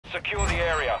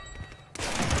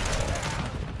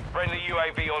Friendly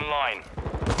UAV online.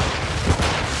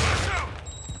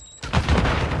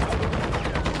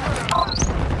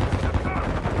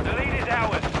 The lead is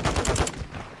ours.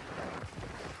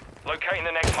 Locating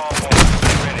the next hardpoint.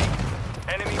 Get ready.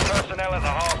 Enemy personnel at the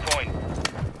hardpoint.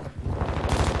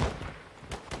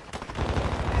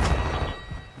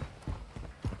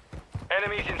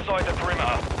 Enemies inside the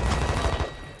perimeter.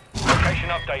 Location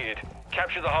updated.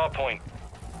 Capture the hardpoint.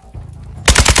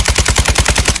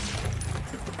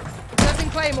 Nothing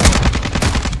Claymore.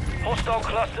 Hostile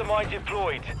cluster mine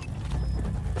deployed.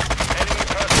 Enemy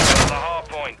personnel at the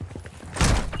hardpoint.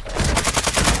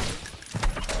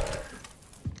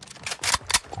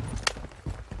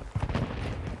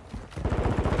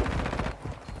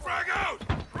 Frag out!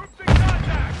 Groups in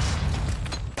contact!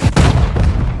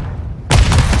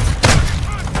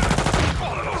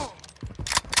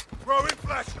 Throw in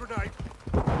flash grenade!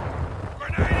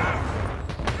 Grenade out!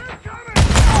 Incoming!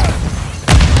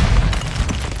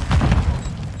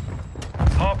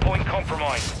 Hardpoint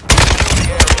compromised.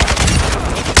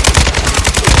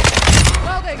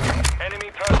 Loading.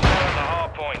 Enemy personnel at the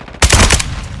hardpoint.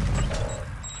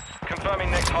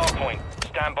 Confirming next hardpoint.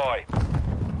 Stand by.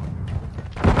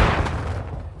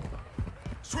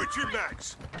 Switching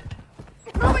max!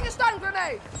 Throwing a stun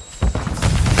grenade.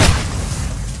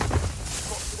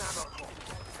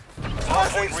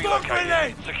 Hardpoint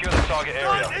relocated. Secure the target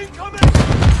area. Incoming!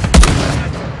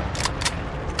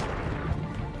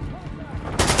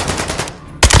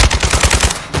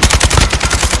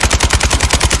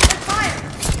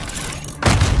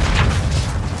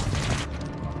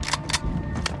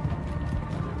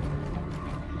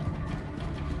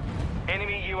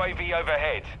 Enemy UAV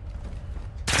overhead.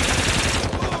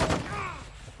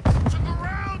 To the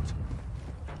round!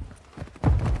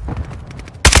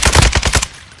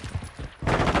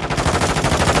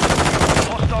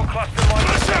 Hostile cluster mine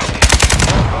detected.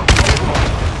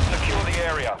 Secure the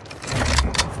area.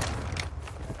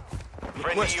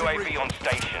 Friendly UAV on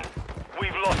station.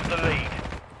 We've lost the lead.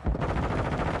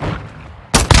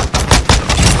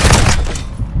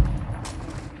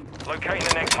 Locating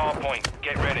the next hardpoint.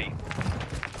 Get ready.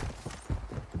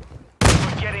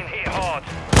 We're getting hit hard.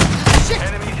 Shit.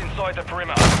 Enemies inside the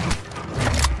perimeter.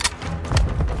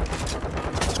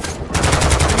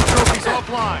 Trophies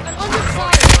offline! I'm under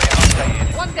fire. Area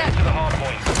updated. One dead. To the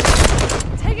hardpoint.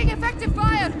 Taking effective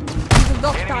fire.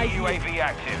 Enemy UAV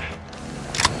active.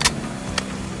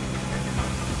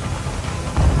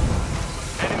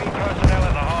 Enemy personnel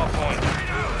at the hardpoint.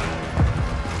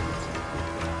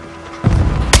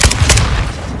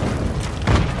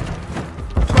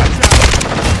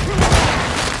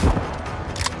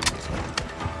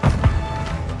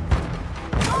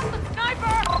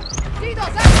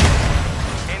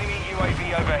 Enemy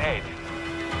UAV overhead.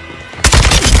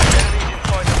 Enemies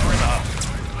inside the perimeter.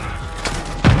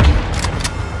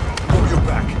 Hold your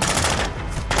back!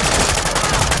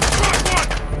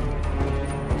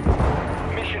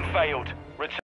 Mission failed. Return.